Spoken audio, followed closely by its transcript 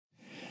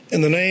In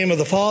the name of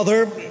the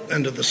Father,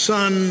 and of the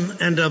Son,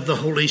 and of the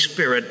Holy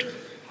Spirit.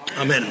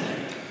 Amen.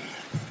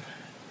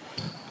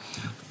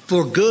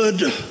 For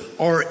good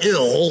or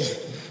ill,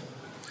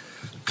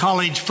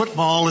 college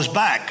football is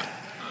back.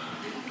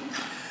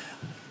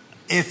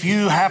 If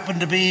you happen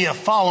to be a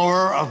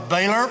follower of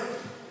Baylor,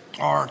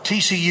 or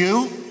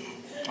TCU,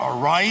 or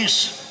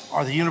Rice,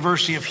 or the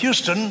University of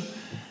Houston,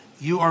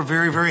 you are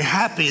very, very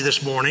happy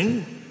this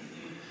morning.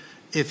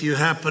 If you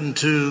happen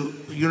to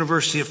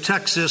University of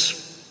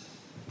Texas,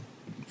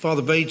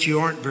 Father Bates, you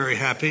aren't very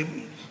happy.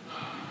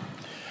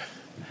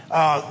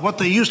 What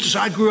they used to say,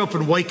 I grew up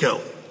in Waco,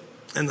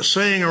 and the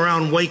saying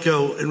around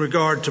Waco in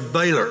regard to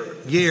Baylor,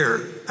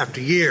 year after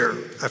year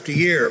after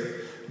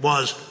year,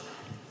 was,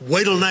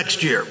 wait till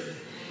next year.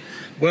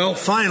 Well,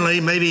 finally,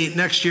 maybe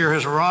next year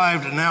has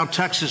arrived, and now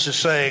Texas is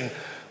saying,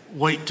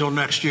 wait till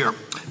next year.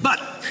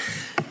 But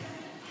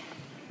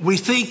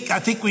I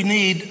think we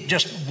need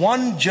just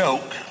one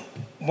joke,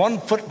 one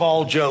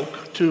football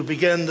joke to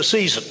begin the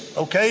season,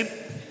 okay?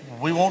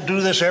 We won't do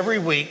this every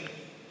week,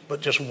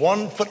 but just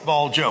one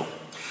football joke.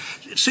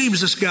 It seems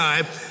this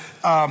guy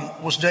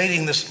was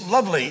dating this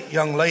lovely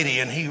young lady,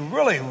 and he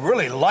really,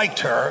 really liked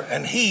her,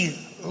 and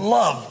he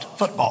loved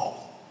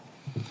football.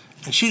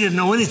 And she didn't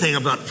know anything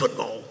about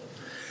football.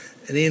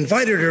 And he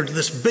invited her to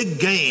this big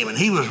game, and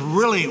he was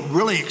really,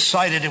 really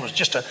excited. It was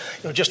just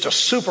a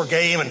super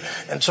game,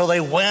 and so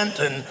they went,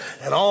 and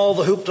all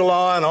the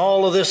hoopla and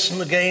all of this, and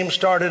the game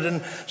started.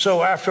 And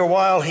so after a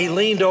while, he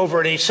leaned over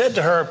and he said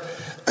to her,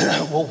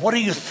 well, what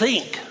do you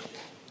think?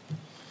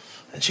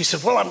 And she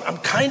said, well, I'm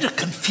kind of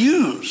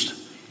confused.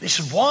 He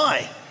said,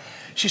 why?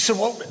 She said,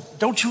 well,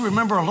 don't you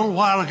remember a little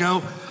while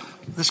ago,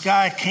 this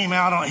guy came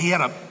out, he had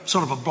a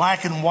sort of a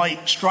black and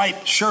white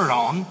striped shirt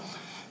on,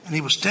 and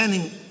he was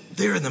standing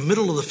there in the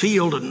middle of the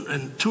field,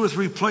 and two or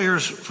three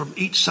players from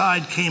each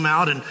side came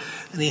out, and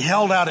he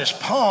held out his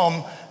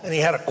palm, and he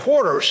had a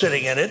quarter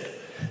sitting in it,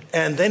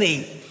 and then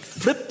he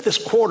flipped this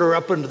quarter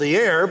up into the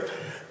air,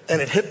 and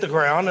it hit the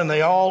ground, and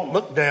they all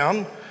looked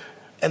down,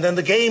 and then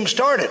the game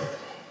started.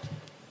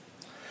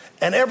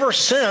 And ever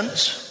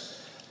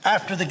since,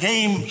 after the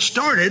game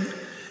started,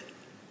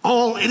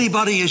 all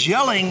anybody is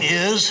yelling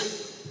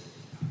is,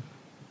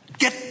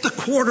 get the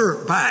quarter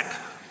back.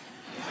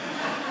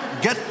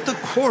 Get the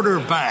quarter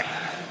back.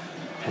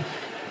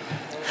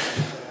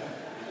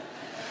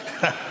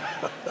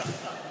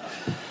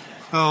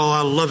 Oh,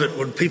 I love it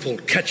when people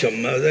catch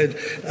them. They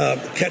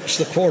catch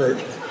the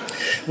quarter.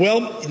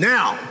 Well,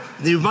 now,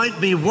 you might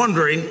be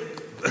wondering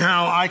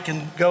how I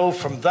can go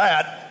from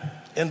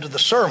that into the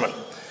sermon.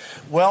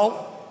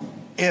 Well,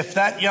 if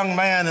that young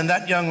man and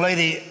that young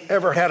lady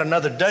ever had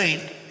another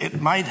date,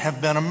 it might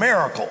have been a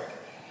miracle.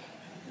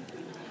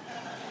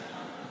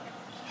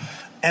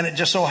 And it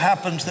just so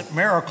happens that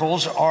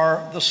miracles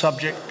are the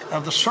subject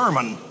of the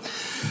sermon.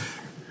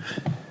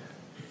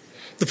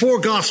 The four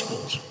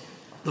Gospels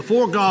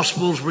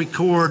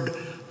record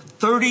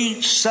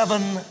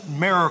 37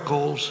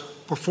 miracles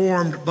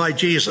performed by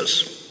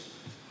Jesus.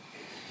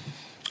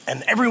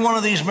 And every one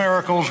of these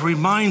miracles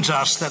reminds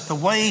us that the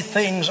way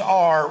things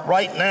are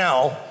right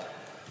now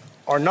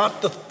are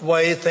not the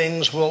way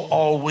things will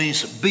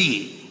always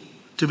be.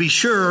 To be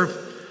sure,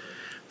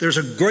 there's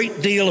a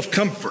great deal of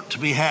comfort to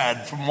be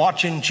had from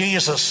watching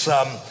Jesus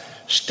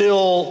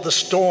still the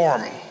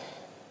storm,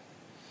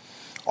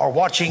 or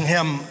watching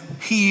him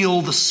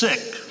heal the sick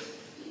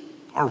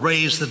or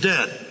raise the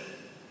dead.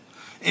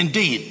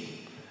 Indeed,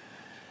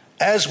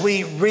 as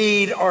we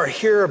read or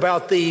hear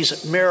about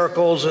these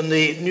miracles in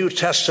the New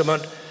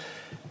Testament,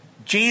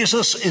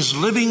 Jesus is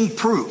living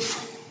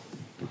proof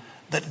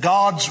that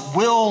God's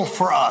will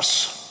for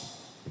us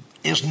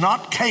is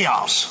not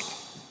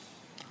chaos,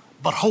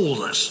 but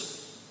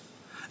wholeness.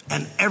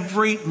 And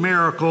every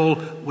miracle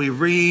we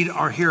read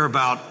or hear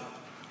about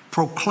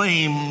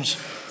proclaims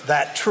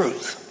that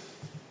truth.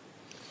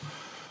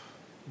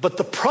 But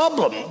the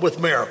problem with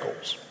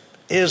miracles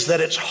is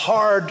that it's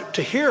hard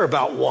to hear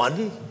about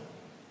one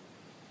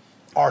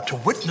or to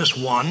witness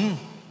one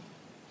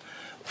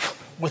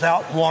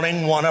without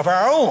wanting one of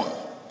our own.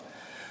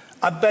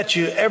 I bet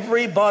you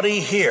everybody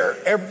here,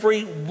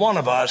 every one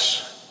of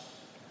us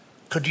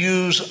could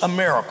use a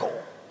miracle.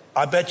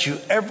 I bet you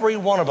every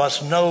one of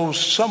us knows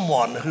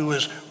someone who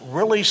is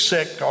really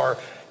sick or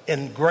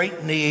in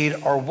great need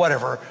or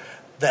whatever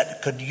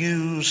that could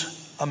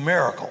use a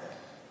miracle.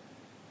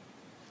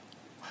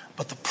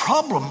 But the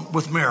problem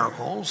with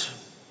miracles,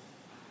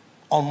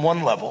 on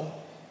one level,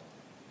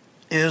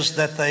 is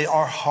that they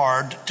are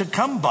hard to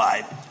come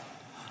by.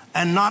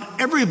 And not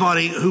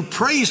everybody who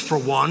prays for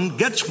one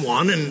gets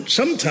one, and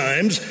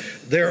sometimes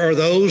there are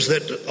those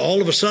that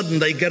all of a sudden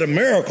they get a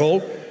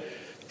miracle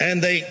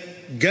and they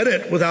get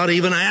it without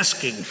even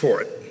asking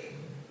for it.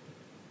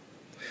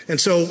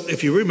 And so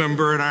if you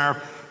remember in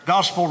our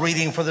gospel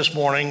reading for this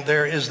morning,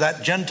 there is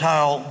that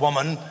Gentile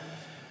woman,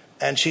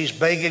 and she's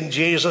begging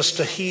Jesus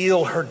to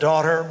heal her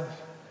daughter,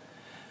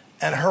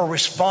 and her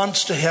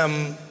response to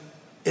him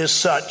is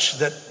such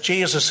that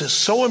Jesus is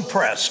so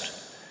impressed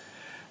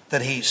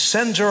that he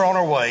sends her on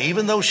her way.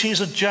 Even though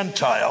she's a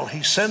Gentile,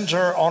 he sends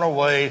her on her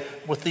way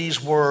with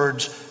these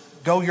words,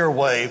 "Go your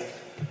way,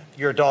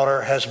 your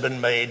daughter has been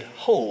made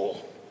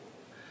whole."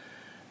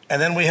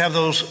 And then we have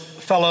those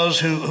fellows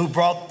who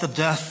brought the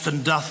deaf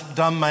and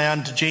dumb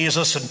man to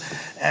Jesus,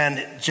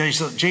 and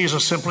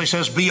Jesus simply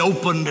says, "Be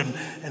opened,"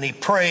 and he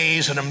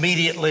prays, and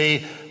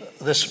immediately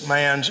this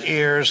man's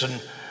ears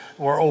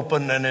were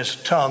opened and his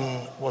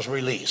tongue was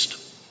released.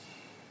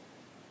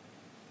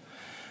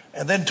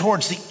 And then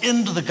towards the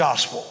end of the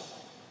gospel,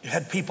 you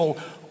had people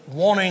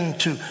wanting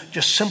to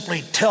just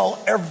simply tell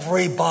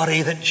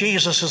everybody that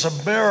Jesus is a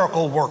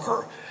miracle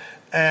worker.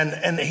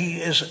 And he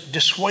is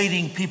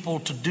dissuading people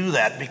to do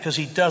that because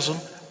he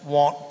doesn't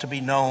want to be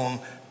known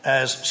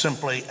as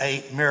simply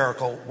a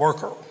miracle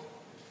worker.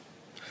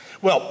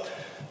 Well,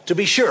 to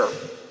be sure,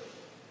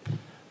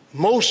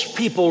 most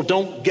people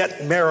don't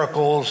get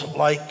miracles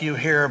like you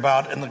hear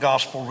about in the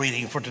gospel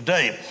reading for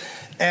today.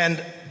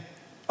 And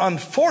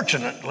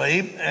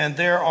unfortunately, and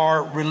there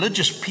are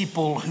religious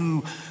people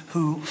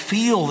who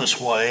feel this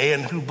way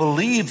and who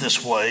believe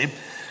this way,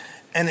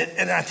 and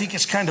I think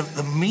it's kind of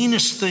the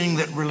meanest thing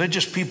that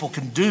religious people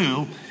can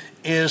do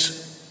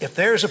is, if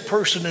there's a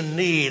person in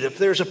need, if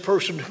there's a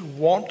person who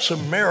wants a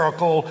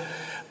miracle,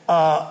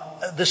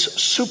 this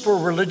super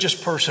religious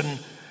person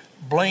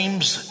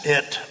blames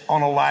it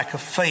on a lack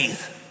of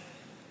faith.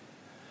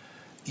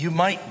 You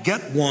might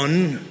get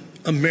one,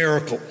 a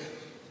miracle.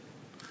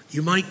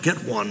 You might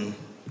get one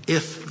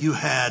if you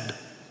had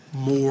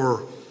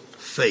more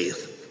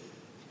faith.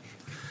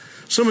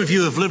 Some of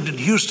you have lived in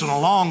Houston a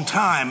long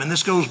time, and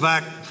this goes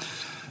back,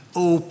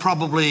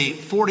 probably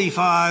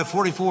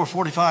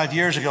 45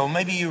 years ago.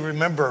 Maybe you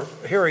remember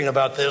hearing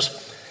about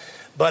this,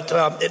 but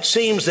it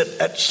seems that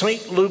at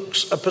St.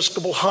 Luke's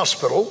Episcopal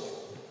Hospital,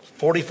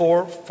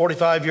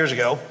 45 years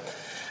ago,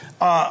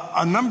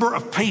 a number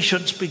of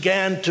patients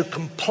began to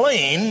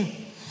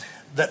complain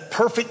that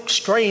perfect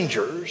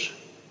strangers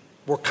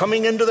were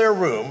coming into their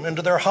room,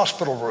 into their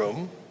hospital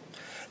room,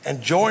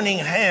 and joining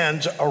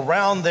hands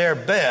around their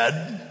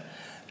bed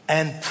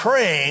and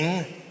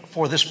praying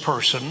for this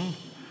person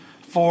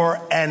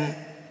for an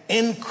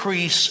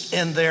increase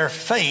in their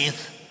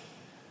faith,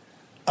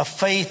 a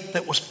faith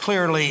that was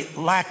clearly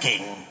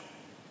lacking.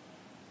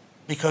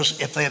 Because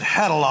if they had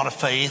had a lot of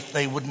faith,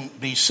 they wouldn't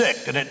be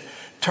sick. And it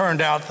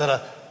turned out that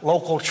a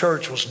local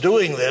church was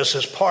doing this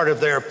as part of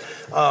their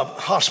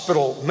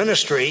hospital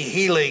ministry,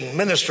 healing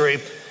ministry,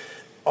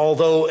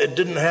 although it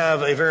didn't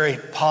have a very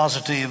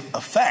positive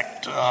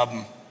effect,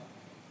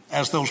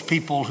 as those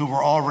people who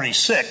were already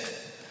sick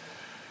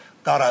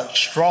got a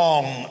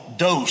strong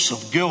dose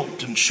of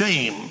guilt and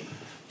shame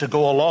to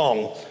go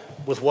along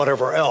with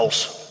whatever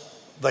else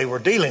they were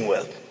dealing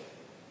with.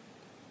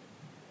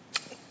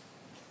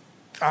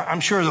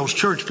 I'm sure those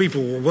church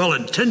people were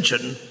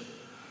well-intentioned,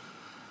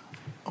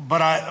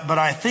 but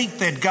I think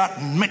they'd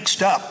gotten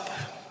mixed up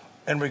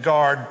in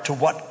regard to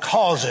what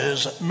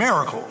causes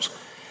miracles.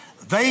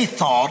 They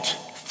thought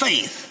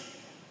faith,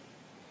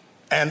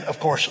 and of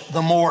course,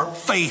 the more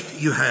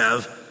faith you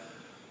have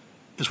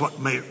is what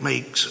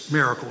makes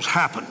miracles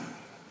happen.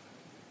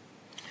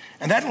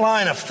 And that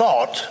line of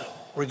thought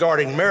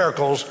regarding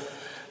miracles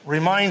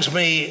reminds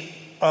me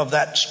of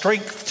that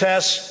strength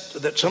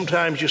test that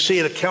sometimes you see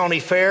at a county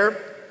fair.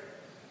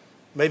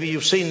 Maybe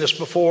you've seen this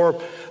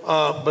before,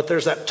 but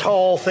there's that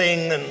tall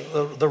thing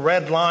and the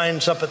red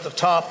lines up at the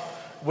top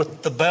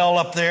with the bell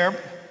up there.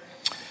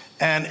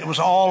 And it was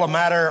all a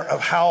matter of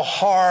how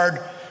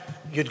hard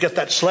you'd get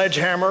that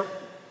sledgehammer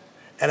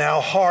and how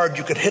hard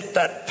you could hit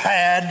that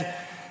pad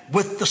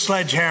with the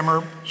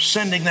sledgehammer,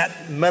 sending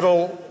that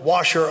metal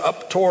washer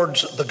up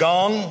towards the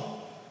gong.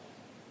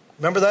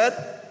 Remember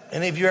that?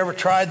 Any of you ever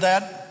tried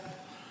that?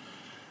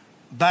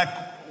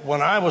 Back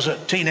when I was a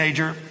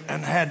teenager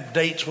and had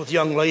dates with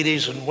young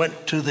ladies and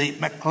went to the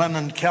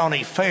McLennan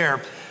County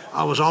Fair,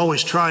 I was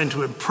always trying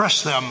to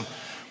impress them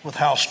with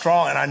how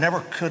strong, and I never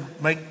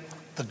could make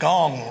the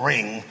gong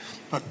ring,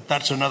 but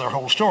that's another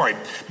whole story.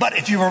 But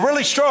if you were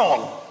really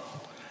strong,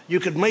 you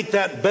could make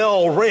that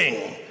bell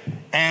ring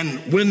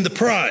and win the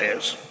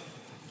prize.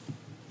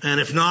 And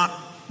if not,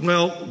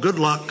 well, good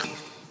luck.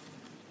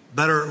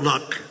 Better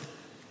luck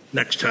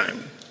next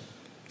time.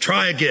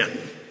 Try again.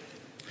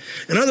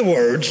 In other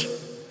words,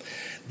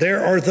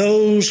 there are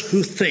those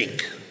who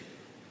think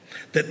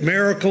that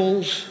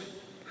miracles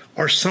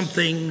are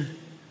something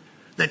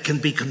that can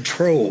be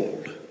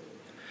controlled.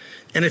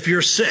 And if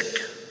you're sick,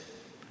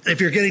 and if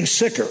you're getting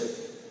sicker,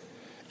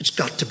 it's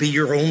got to be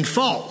your own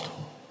fault.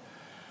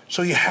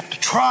 So you have to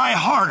try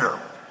harder.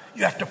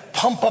 You have to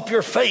pump up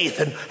your faith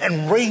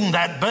and ring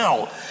that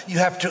bell. You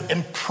have to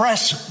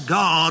impress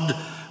God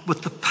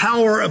with the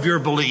power of your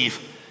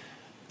belief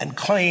and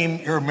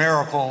claim your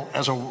miracle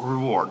as a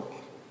reward.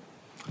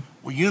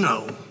 Well, you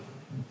know,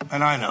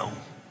 and I know,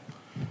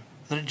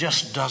 that it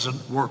just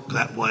doesn't work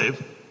that way.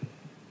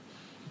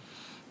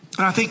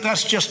 And I think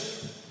that's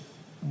just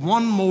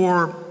one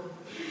more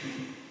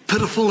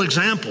pitiful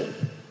example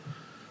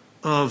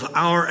of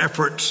our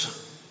efforts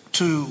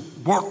to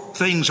work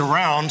things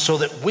around so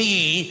that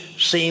we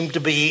seem to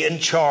be in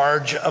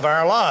charge of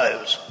our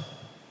lives.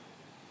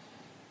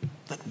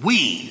 That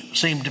we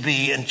seem to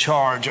be in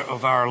charge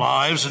of our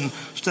lives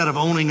instead of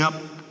owning up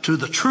to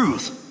the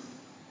truth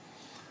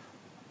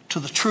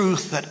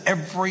that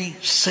every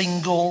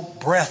single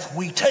breath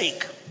we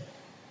take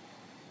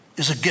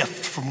is a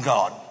gift from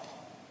God,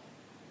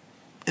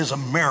 is a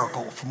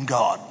miracle from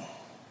God.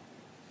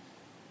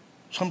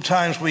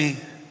 Sometimes we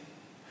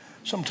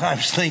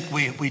think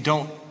we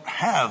don't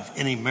have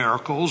any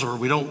miracles or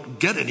we don't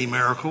get any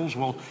miracles.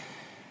 Well,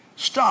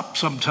 stop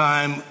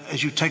sometime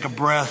as you take a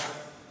breath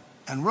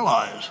and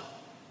realize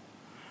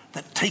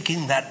that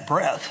taking that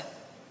breath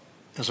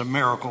is a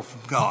miracle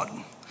from God.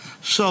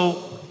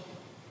 So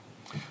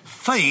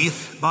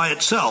faith by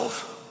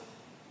itself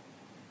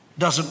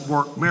doesn't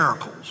work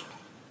miracles.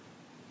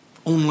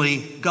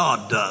 Only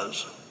God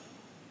does.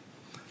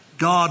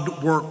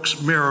 God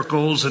works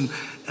miracles, and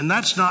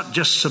that's not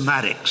just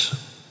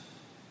somatics.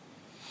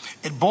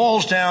 It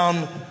boils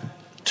down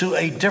to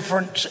a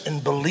difference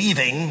in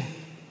believing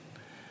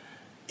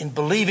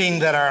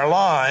that our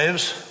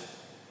lives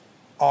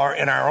are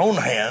in our own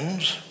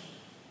hands,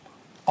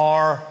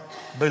 or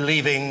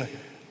believing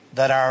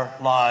that our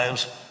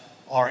lives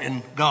are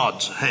in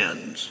God's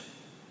hands.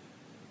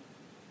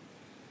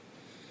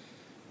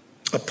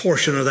 A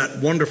portion of that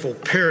wonderful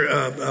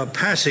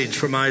passage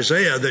from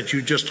Isaiah that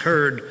you just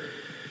heard: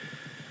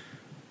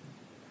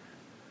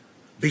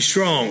 be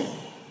strong,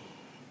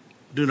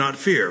 do not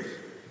fear.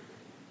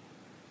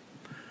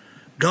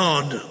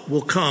 God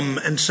will come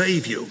and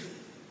save you.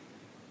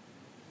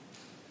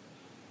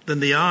 Then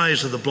the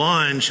eyes of the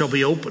blind shall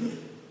be opened,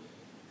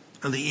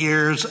 and the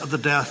ears of the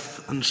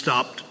deaf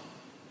unstopped.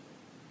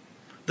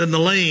 Then the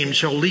lame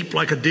shall leap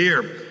like a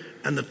deer,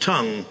 and the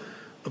tongue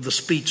of the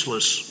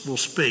speechless will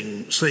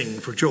sing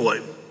for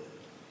joy.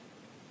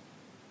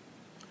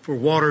 For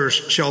waters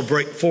shall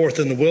break forth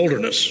in the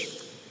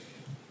wilderness,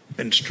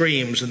 and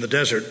streams in the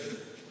desert.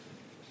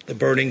 The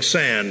burning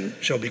sand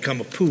shall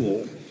become a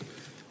pool,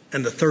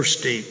 and the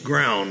thirsty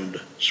ground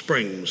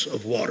springs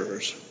of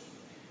waters.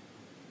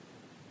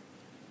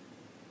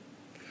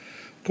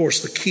 Of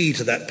course, the key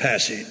to that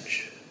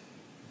passage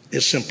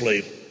is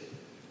simply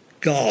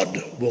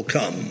God will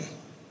come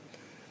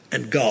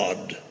and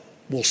God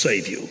will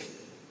save you.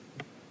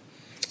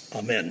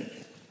 Amen.